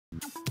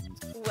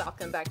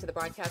Welcome back to the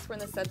broadcast. We're in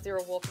the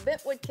Sub-Zero Wolf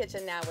Bentwood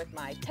kitchen now with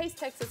my Taste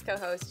Texas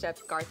co-host,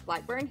 Chef Garth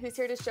Blackburn, who's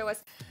here to show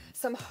us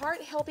some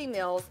heart-healthy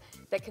meals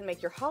that can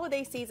make your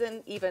holiday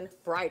season even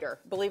brighter,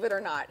 believe it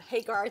or not.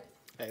 Hey, Garth.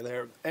 Hey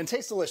there. And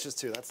taste delicious,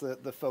 too. That's the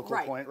focal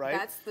point,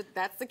 right?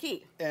 That's the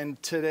key.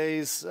 And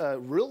today's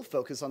real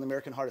focus on the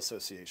American Heart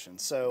Association.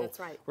 So that's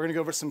right. We're going to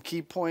go over some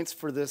key points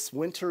for this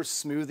winter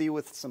smoothie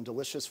with some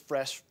delicious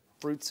fresh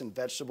fruits and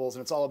vegetables,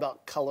 and it's all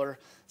about color.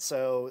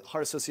 So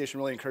Heart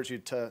Association really encourages you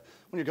to,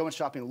 when you're going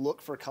shopping,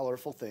 look for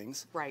colorful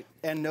things. Right.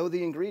 And know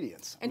the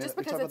ingredients. And just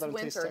because it's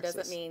winter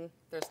doesn't mean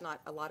there's not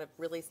a lot of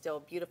really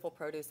still beautiful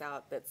produce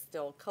out that's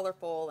still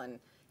colorful and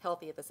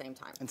healthy at the same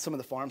time. And some of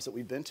the farms that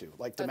we've been to,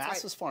 like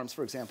Damascus right. Farms,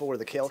 for example, where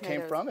the kale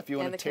came from. If you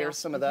want to tear kale.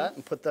 some of that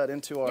and put that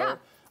into our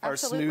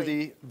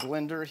absolutely. smoothie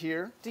blender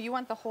here. Do you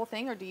want the whole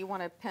thing, or do you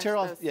want to pinch tear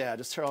off? those? Yeah,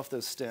 just tear off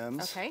those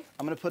stems. Okay.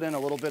 I'm going to put in a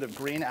little bit of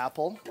green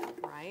apple.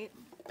 Right.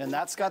 And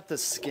that's got the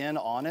skin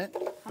on it.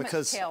 How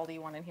much kale do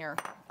you want in here?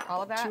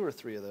 All of that? 2 or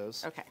 3 of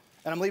those. Okay.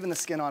 And I'm leaving the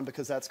skin on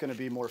because that's going to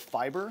be more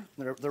fiber.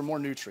 They're more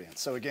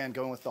nutrients. So again,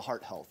 going with the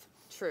heart health.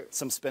 True.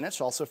 Some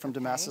spinach, also from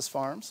Damascus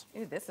Farms.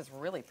 Ooh, this is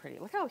really pretty.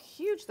 Look how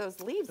huge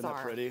those leaves Isn't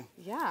that pretty?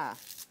 Yeah.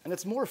 And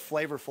it's more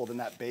flavorful than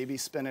that baby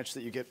spinach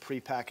that you get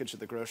prepackaged at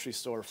the grocery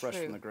store, fresh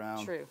from the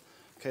ground. True.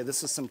 Okay,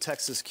 this is some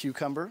Texas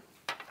cucumber.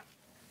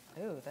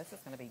 Ooh, this is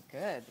going to be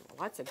good.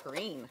 Lots of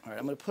green. All right,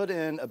 I'm going to put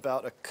in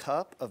about a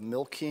cup of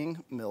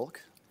milking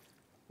milk.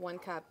 1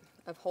 cup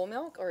of whole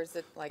milk, or is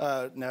it like?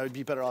 No, it'd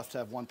be better off to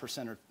have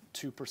 1% or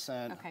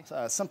 2%.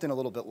 Okay. Something a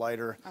little bit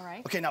lighter. All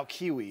right. Okay, now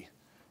kiwi.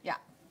 Yeah.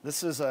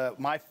 This is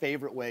my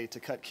favorite way to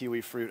cut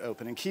kiwi fruit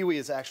open. And kiwi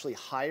is actually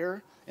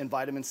higher in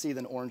vitamin C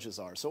than oranges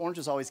are. So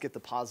oranges always get the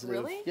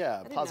positive,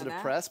 positive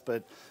press,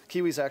 but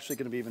kiwi's actually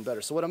going to be even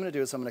better. So what I'm going to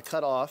do is I'm going to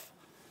cut off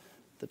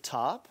the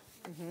top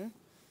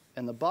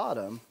and the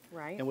bottom.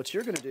 Right. And what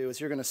you're going to do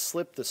is you're going to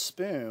slip the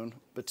spoon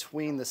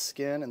between the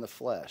skin and the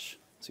flesh.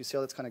 So you see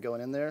how that's kind of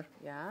going in there?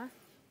 Yeah. And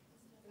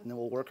then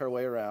we'll work our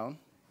way around.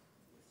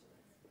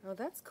 Oh,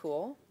 that's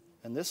cool.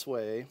 And this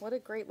way, what a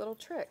great little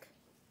trick.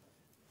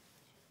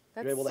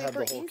 That's you're able to have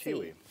the whole easy.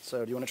 kiwi.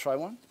 So do you want to try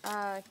one?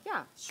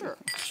 Yeah, sure.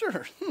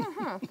 Sure.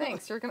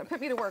 Thanks. You're going to put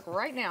me to work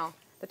right now.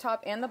 The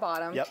top and the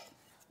bottom. Yep.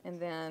 And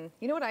then,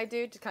 you know what I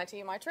do? Can I tell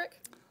you my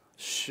trick?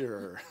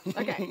 Sure.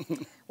 Okay.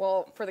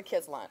 Well, for the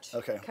kids' lunch.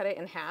 Okay. Cut it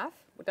in half.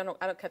 I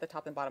don't cut the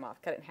top and bottom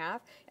off. Cut it in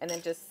half, and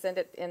then just send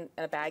it in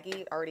a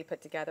baggie already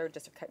put together,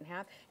 just cut in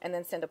half, and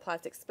then send a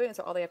plastic spoon.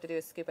 So all they have to do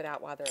is scoop it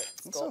out while they're at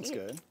school. That sounds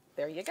good.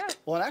 There you go.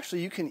 Well, and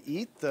actually, you can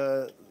eat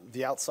the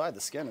outside,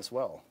 the skin as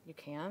well. You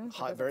can.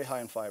 Very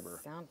high in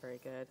fiber. Sound very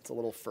good. It's a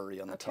little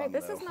furry on the tongue. Okay,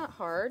 this is not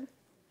hard.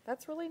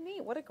 That's really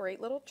neat. What a great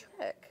little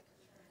trick.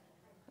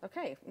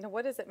 Okay, now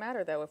what does it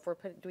matter though if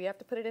do we have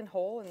to put it in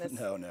whole in this?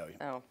 No.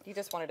 Oh, you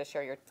just wanted to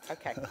share your,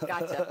 okay,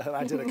 gotcha.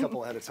 I did a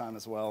couple ahead of time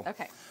as well.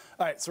 Okay.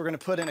 All right, so we're going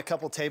to put in a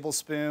couple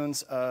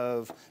tablespoons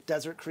of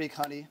Desert Creek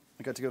honey.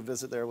 I got to go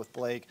visit there with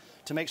Blake.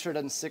 To make sure it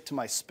doesn't stick to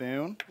my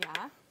spoon,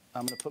 yeah.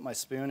 I'm going to put my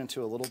spoon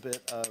into a little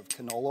bit of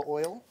canola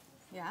oil.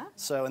 Yeah.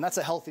 So, and that's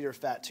a healthier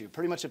fat too.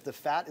 Pretty much if the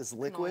fat is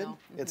liquid,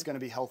 it's going to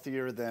be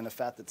healthier than a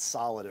fat that's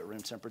solid at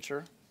room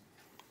temperature.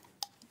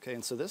 Okay,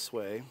 and so this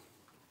way,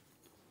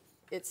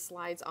 it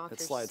slides off. It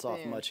slides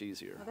off much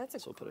easier. Oh, that's a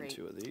so we'll put in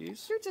 2 of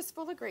these. You're just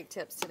full of great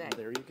tips today.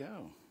 There you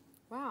go.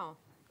 Wow.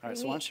 All right,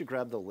 so why don't you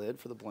grab the lid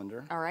for the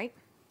blender? All right.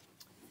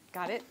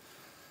 Got it.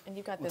 And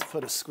you got this. Let's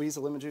put a squeeze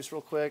of lemon juice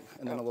real quick,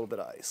 and then a little bit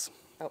of ice.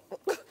 Oh.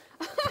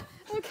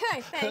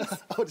 Okay, thanks.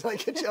 Oh, did I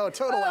get you? Oh,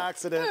 total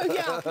accident.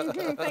 Yeah.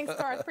 Thanks,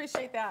 Garth.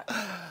 Appreciate that.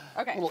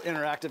 Okay. A little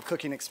interactive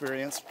cooking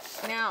experience.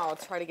 Now I'll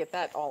try to get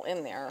that all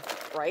in there,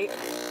 right?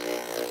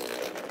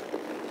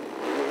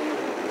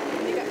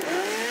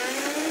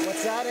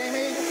 What's that,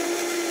 Amy?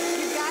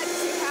 You've got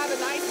to have a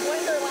nice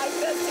blender like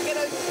this to get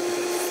a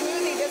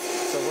smoothie.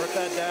 So work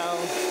that down.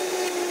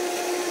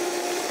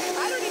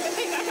 I don't even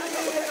think I got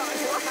the lid on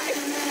right.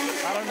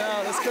 I don't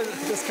know.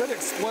 This could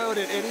explode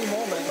at any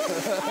moment.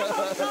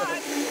 Oh, God.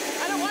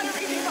 I don't want to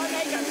redo my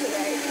makeup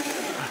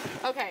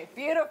today. Okay,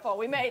 beautiful.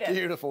 We made it.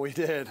 Beautiful, we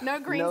did. No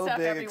green stuff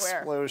everywhere. No big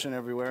explosion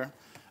everywhere.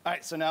 All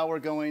right, so now we're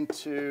going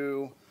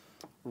to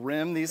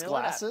rim these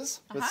glasses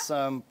with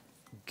some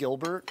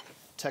Gilbert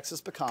Texas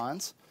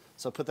pecans.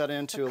 So put that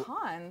into...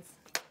 Pecans?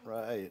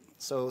 Right.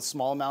 So a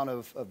small amount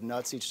of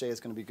nuts each day is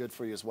going to be good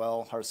for you as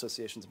well. Heart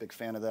Association's a big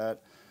fan of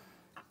that.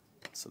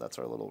 So that's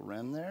our little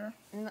rim there.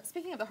 And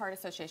speaking of the Heart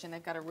Association,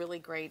 they've got a really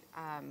great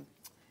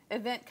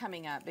event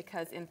coming up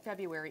because in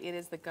February it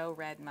is the Go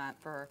Red month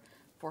for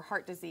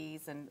heart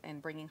disease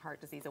and bringing heart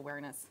disease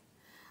awareness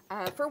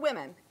for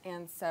women.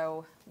 And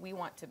so we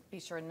want to be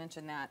sure and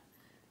mention that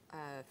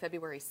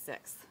February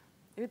 6th.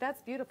 Dude,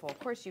 that's beautiful. Of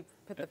course, you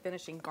put the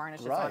finishing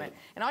garnishes on it.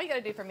 And all you got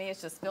to do for me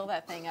is just fill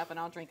that thing up and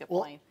I'll drink it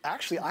plain.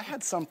 Actually, I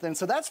had something.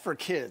 So that's for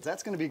kids.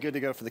 That's going to be good to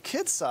go for the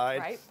kids'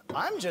 side. Right.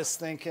 I'm just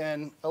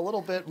thinking a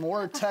little bit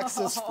more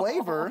Texas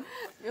flavor.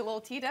 Your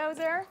little Tito's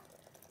there?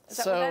 Is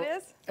that so what that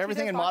is?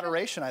 Everything in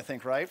moderation, I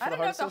think, right? For I don't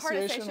the know if the Heart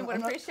Association Association would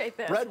appreciate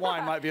this. Red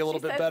wine might be a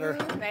little bit better.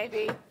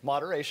 Maybe.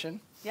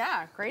 Moderation.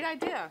 Yeah, great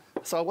idea.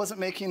 So I wasn't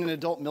making an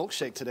adult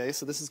milkshake today,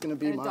 so this is going to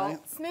be my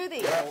adult smoothie.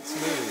 Adult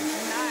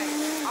smoothie.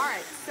 Nice. All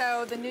right,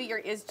 so the new year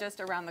is just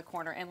around the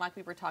corner, and like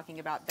we were talking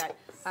about, that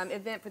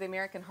event for the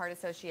American Heart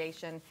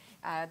Association,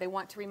 they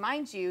want to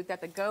remind you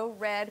that the Go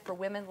Red for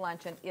Women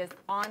Luncheon is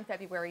on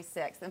February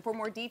 6th. And for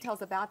more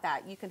details about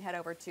that, you can head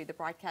over to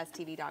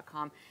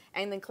thebroadcasttv.com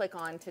and then click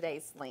on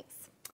today's links.